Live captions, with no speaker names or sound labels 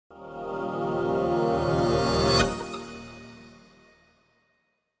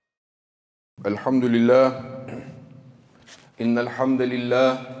الحمد لله إن الحمد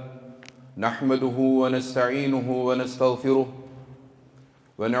لله نحمده ونستعينه ونستغفره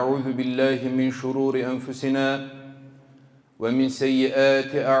ونعوذ بالله من شرور أنفسنا ومن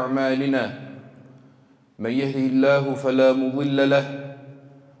سيئات أعمالنا من يهده الله فلا مضل له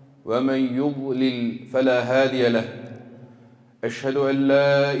ومن يضلل فلا هادي له أشهد أن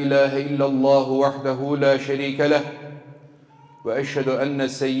لا إله إلا الله وحده لا شريك له وأشهد أن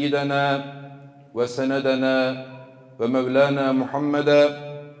سيدنا وسندنا ومولانا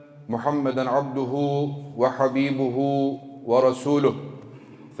محمدا عبده وحبيبه ورسوله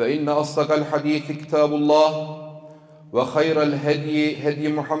فإن أصدق الحديث كتاب الله وخير الهدي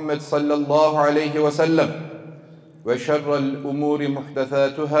هدي محمد صلى الله عليه وسلم وشر الأمور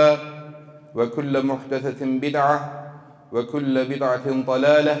محدثاتها وكل محدثة بدعة وكل بدعة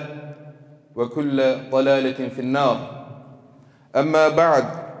ضلالة وكل ضلالة في النار أما بعد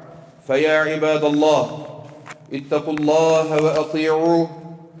فيا عباد الله اتقوا الله وأطيعوه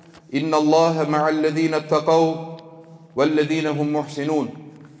إن الله مع الذين اتقوا والذين هم محسنون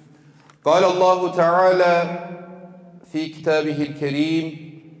قال الله تعالى في كتابه الكريم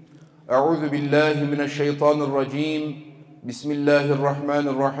أعوذ بالله من الشيطان الرجيم بسم الله الرحمن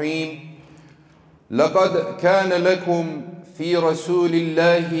الرحيم لقد كان لكم في رسول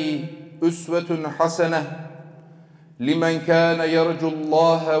الله أسوة حسنة لمن كان يرجو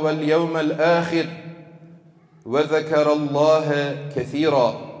الله واليوم الآخر وذكر الله كثيرا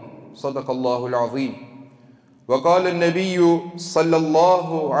صدق الله العظيم وقال النبي صلى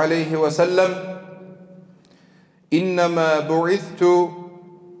الله عليه وسلم إنما بعثت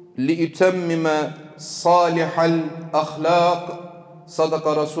لأتمم صالح الأخلاق صدق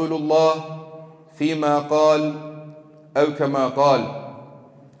رسول الله فيما قال أو كما قال.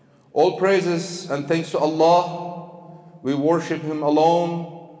 All praises and thanks to Allah. We worship Him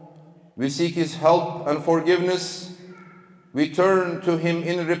alone. We seek His help and forgiveness. We turn to Him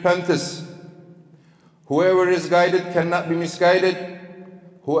in repentance. Whoever is guided cannot be misguided.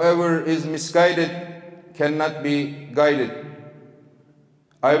 Whoever is misguided cannot be guided.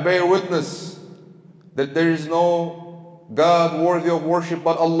 I bear witness that there is no God worthy of worship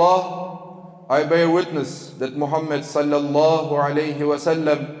but Allah. I bear witness that Muhammad sallallahu alayhi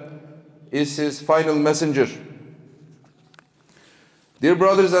wasallam is His final messenger. Dear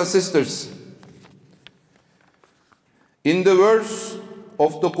brothers and sisters, in the verse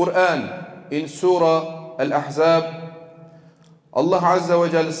of the Quran in Surah Al-Ahzab, Allah Azza wa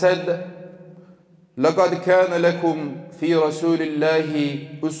Jal said, لَقَدْ كَانَ لَكُمْ فِي رَسُولِ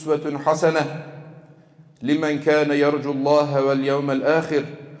اللَّهِ أُسْوَةٌ حَسَنَةٌ لِمَنْ كَانَ يَرْجُو اللَّهَ وَالْيَوْمَ الْآخِرِ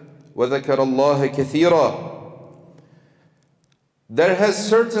وَذَكَرَ اللَّهَ كَثِيرًا. There has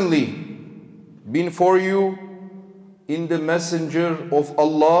certainly been for you in the Messenger of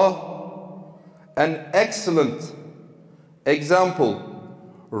Allah an excellent example,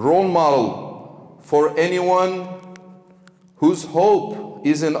 role model for anyone whose hope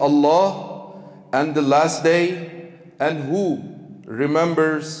is in Allah and the last day and who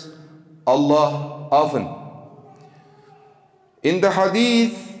remembers Allah often. In the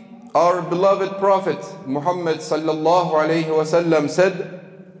hadith, our beloved Prophet Muhammad sallallahu alayhi wasallam said,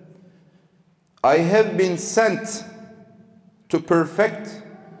 I have been sent to perfect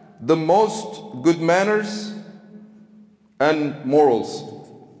the most good manners and morals.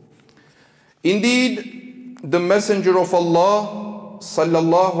 Indeed, the Messenger of Allah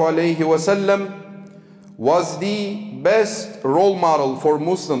sallallahu alayhi wasallam was the best role model for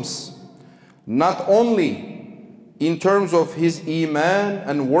Muslims, not only in terms of his iman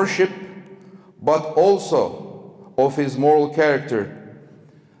and worship, but also of his moral character.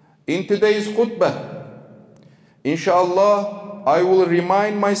 In today's khutbah, inshallah, I will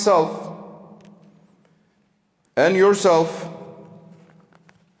remind myself and yourself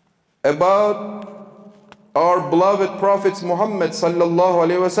about our beloved Prophet Muhammad sallallahu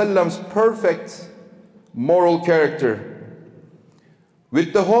alaihi wasallam's perfect moral character,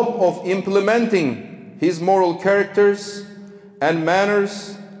 with the hope of implementing his moral characters and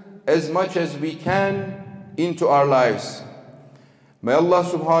manners as much as we can into our lives. May Allah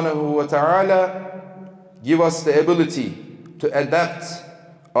subhanahu wa ta'ala give us the ability to adapt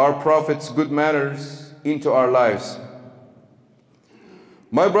our Prophet's good manners into our lives.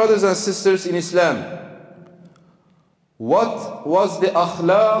 My brothers and sisters in Islam, what was the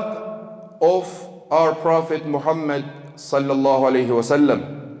akhlaq of our Prophet Muhammad sallallahu alayhi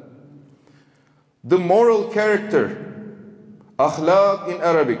wasallam? The moral character, akhlaq in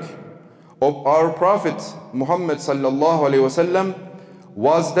Arabic, of our Prophet Muhammad sallallahu alayhi wasallam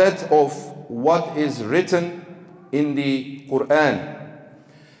was that of what is written in the Quran.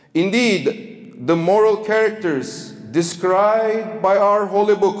 Indeed, the moral characters described by our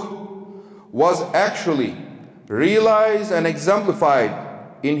holy book was actually realized and exemplified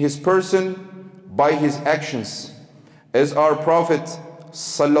in his person by his actions, as our Prophet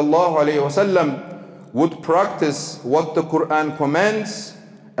sallallahu alaihi wasallam would practice what the Quran commands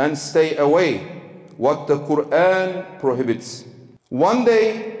and stay away what the Quran prohibits. One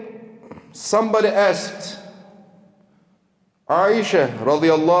day, somebody asked Aisha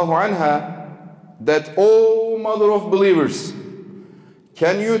radiallahu anha that, "O mother of believers,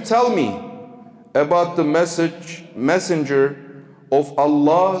 can you tell me about the messenger of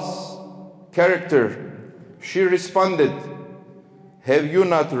Allah's character?" She responded, "Have you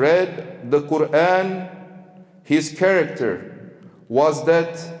not read the Quran? His character was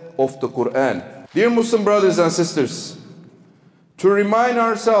that of the Quran." Dear Muslim brothers and sisters, to remind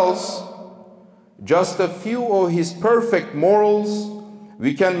ourselves just a few of his perfect morals,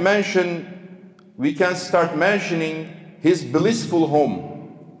 we can start mentioning his blissful home.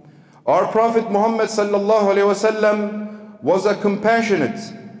 Our Prophet Muhammad sallallahu alaihi wasallam was a compassionate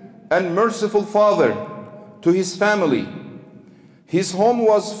and merciful father to his family. His home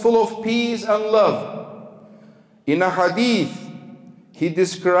was full of peace and love. In a hadith, he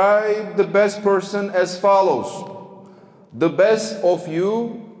described the best person as follows: "The best of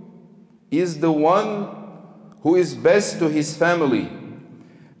you is the one who is best to his family,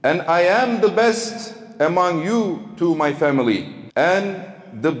 and I am the best among you to my family." And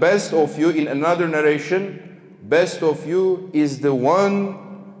the best of you, in another narration, best of you is the one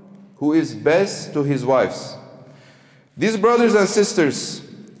who is best to his wives. These brothers and sisters,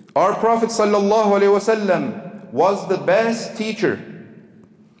 our Prophet sallallahu alaihi wasallam was the best teacher.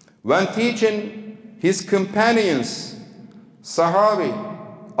 When teaching his companions, Sahabi,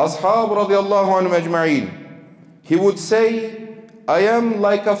 Ashab radiallahu anhum ajma'in, he would say, "I am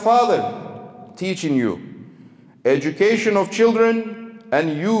like a father teaching you." Education of children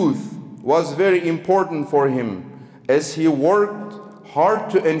and youth was very important for him, as he worked hard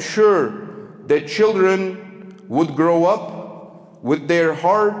to ensure that children would grow up with their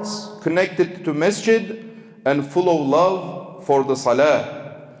hearts connected to masjid and full of love for the salah.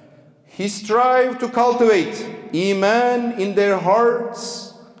 He strived to cultivate Iman in their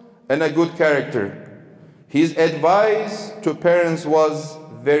hearts and a good character. His advice to parents was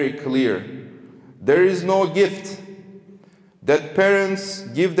very clear. There is no gift that parents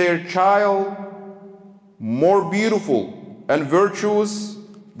give their child more beautiful and virtuous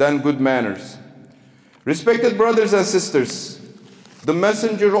than good manners. Respected brothers and sisters, the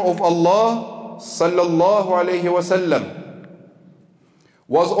Messenger of Allah sallallahu alaihi wasallam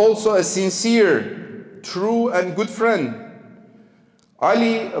was also a sincere, true and good friend.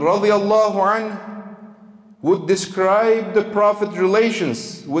 Ali radiallahu anhu would describe the Prophet's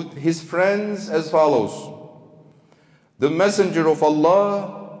relations with his friends as follows: "The Messenger of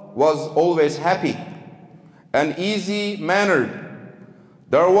Allah was always happy and easy-mannered.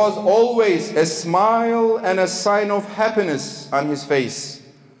 There was always a smile and a sign of happiness on his face.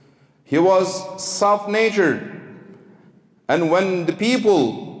 He was soft-natured, and when the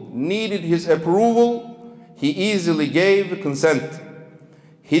people needed his approval, he easily gave consent.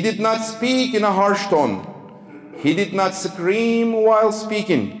 He did not speak in a harsh tone. He did not scream while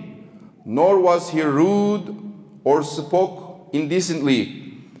speaking, nor was he rude or spoke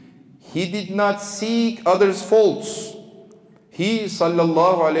indecently. He did not seek others' faults. He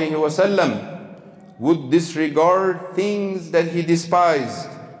sallallahu alayhi wasallam would disregard things that he despised.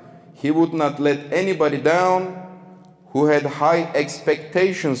 He would not let anybody down who had high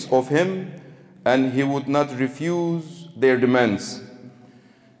expectations of him, and he would not refuse their demands."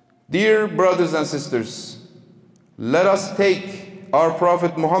 Dear brothers and sisters, let us take our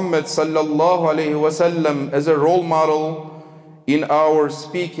Prophet Muhammad sallallahu alayhi wasallam as a role model in our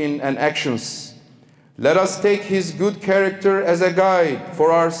speaking and actions. Let us take his good character as a guide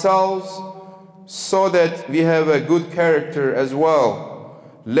for ourselves so that we have a good character as well.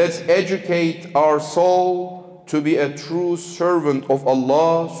 Let's educate our soul to be a true servant of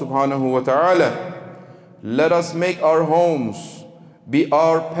Allah subhanahu wa ta'ala. Let us make our homes be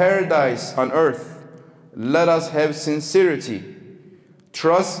our paradise on earth. Let us have sincerity,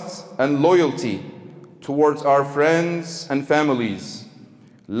 trust, and loyalty towards our friends and families.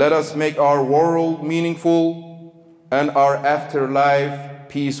 Let us make our world meaningful and our afterlife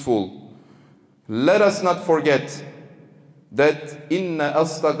peaceful. Let us not forget that inna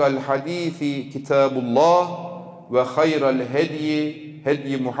asdaqal hadithi kitabullah wa khayral hadyi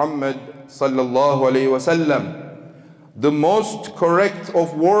hadyi Muhammad sallallahu alayhi wasallam. The most correct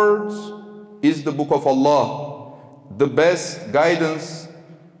of words is the Book of Allah. The best guidance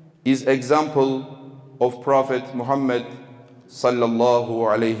is example of Prophet Muhammad sallallahu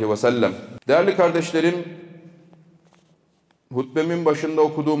aleyhi ve sellem. Değerli kardeşlerim, hutbemin başında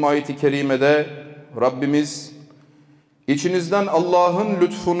okuduğum ayet-i kerimede Rabbimiz, İçinizden Allah'ın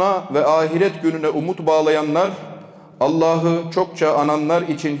lütfuna ve ahiret gününe umut bağlayanlar, Allah'ı çokça ananlar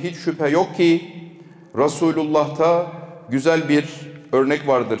için hiç şüphe yok ki Resulullah'ta güzel bir örnek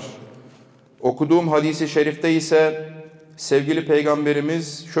vardır. Okuduğum hadisi şerifte ise sevgili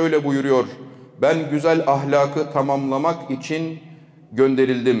Peygamberimiz şöyle buyuruyor: ben güzel ahlakı tamamlamak için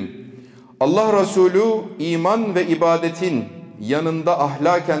gönderildim. Allah Resulü iman ve ibadetin yanında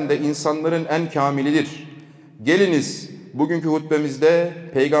ahlaken de insanların en kamilidir. Geliniz bugünkü hutbemizde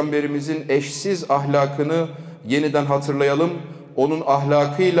Peygamberimizin eşsiz ahlakını yeniden hatırlayalım. Onun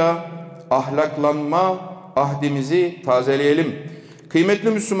ahlakıyla ahlaklanma ahdimizi tazeleyelim. Kıymetli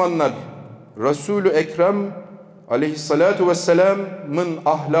Müslümanlar, Resul-ü Ekrem aleyhissalatu vesselam'ın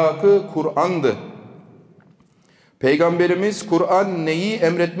ahlakı Kur'an'dı. Peygamberimiz Kur'an neyi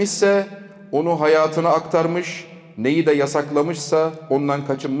emretmişse onu hayatına aktarmış, neyi de yasaklamışsa ondan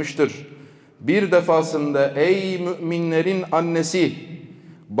kaçınmıştır. Bir defasında ey müminlerin annesi,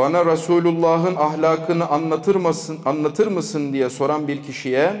 bana Resulullah'ın ahlakını anlatır mısın diye soran bir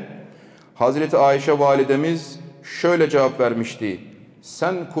kişiye Hazreti Ayşe validemiz şöyle cevap vermişti: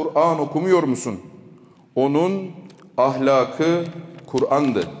 sen Kur'an okumuyor musun? Onun ahlakı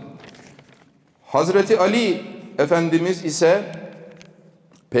Kur'an'dı. Hazreti Ali Efendimiz ise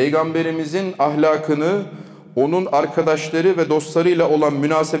Peygamberimizin ahlakını, onun arkadaşları ve dostlarıyla olan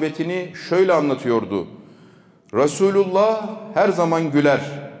münasebetini şöyle anlatıyordu: Resulullah her zaman güler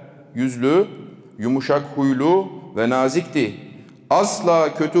yüzlü, yumuşak huylu ve nazikti.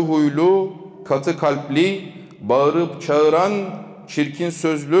 Asla kötü huylu, katı kalpli, bağırıp çağıran, çirkin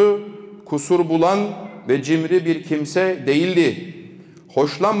sözlü, kusur bulan ve cimri bir kimse değildi.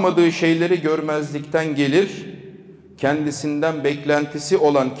 Hoşlanmadığı şeyleri görmezlikten gelir, kendisinden beklentisi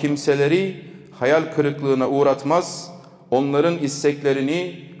olan kimseleri hayal kırıklığına uğratmaz, onların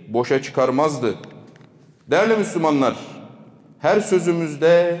isteklerini boşa çıkarmazdı. Değerli Müslümanlar, her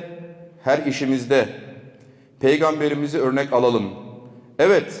sözümüzde, her işimizde Peygamberimizi örnek alalım.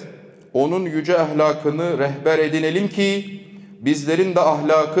 Evet, onun yüce ahlakını rehber edinelim ki bizlerin de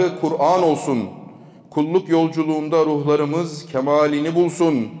ahlakı Kur'an olsun. Kulluk yolculuğunda ruhlarımız kemalini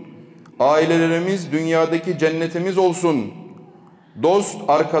bulsun. Ailelerimiz dünyadaki cennetimiz olsun. Dost,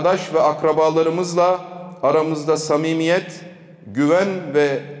 arkadaş ve akrabalarımızla aramızda samimiyet, güven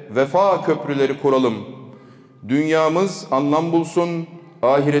ve vefa köprüleri kuralım. Dünyamız anlam bulsun,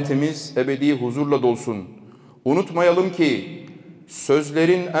 ahiretimiz ebedi huzurla dolsun. Unutmayalım ki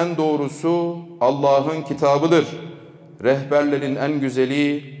sözlerin en doğrusu Allah'ın kitabıdır. Rehberlerin en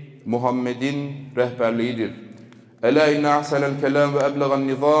güzeli Muhammed'in rehberliğidir. Ela inne ahsenel kelam ve eblegan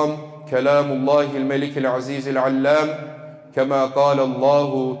nizam kelamullahil melikil azizil allam kema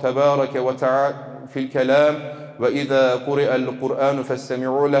kâlallahu tebâreke ve teâlâ fil kelam ve izâ kuri'el Kur'anu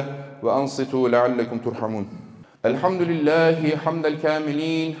festemi'û leh ve ansitû leallekum turhamun. Elhamdülillahi hamdel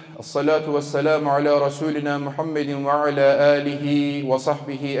kamilin. Esselatu vesselamu ala Resulina Muhammedin ve ala alihi ve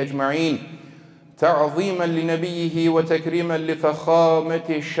sahbihi ecma'in. تعظيما لنبيه وتكريما لفخامة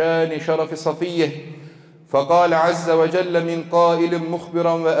شان شرف صفيه فقال عز وجل من قائل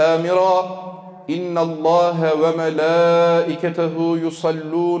مخبرا وآمرا إن الله وملائكته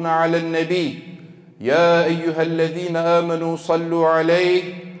يصلون على النبي يا أيها الذين آمنوا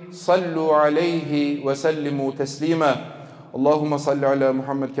صلوا عليه وسلموا تسليما اللهم صل على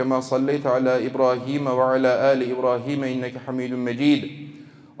محمد كما صليت على إبراهيم وعلى آل إبراهيم إنك حميد مجيد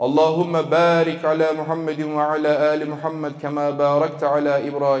اللهم بارك على محمد وعلى آل محمد كما باركت على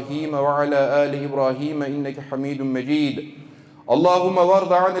إبراهيم وعلى آل إبراهيم إنك حميد مجيد اللهم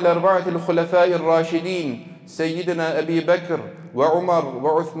وارض عن الأربعة الخلفاء الراشدين سيدنا أبي بكر وعمر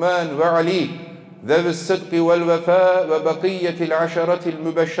وعثمان وعلي ذوي الصدق والوفاء وبقية العشرة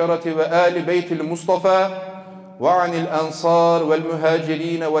المبشرة وآل بيت المصطفى وعن الأنصار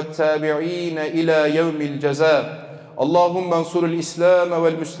والمهاجرين والتابعين إلى يوم الجزاء اللهم انصر الإسلام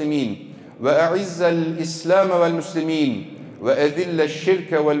والمسلمين وأعز الإسلام والمسلمين وأذل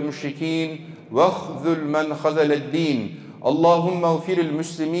الشرك والمشركين واخذل من خذل الدين اللهم اغفر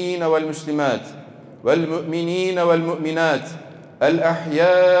المسلمين والمسلمات والمؤمنين والمؤمنات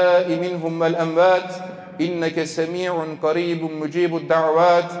الأحياء منهم والأموات إنك سميع قريب مجيب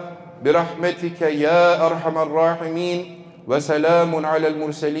الدعوات برحمتك يا أرحم الراحمين وسلام على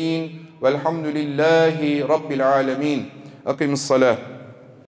المرسلين والحمد لله رب العالمين. أقم الصلاة.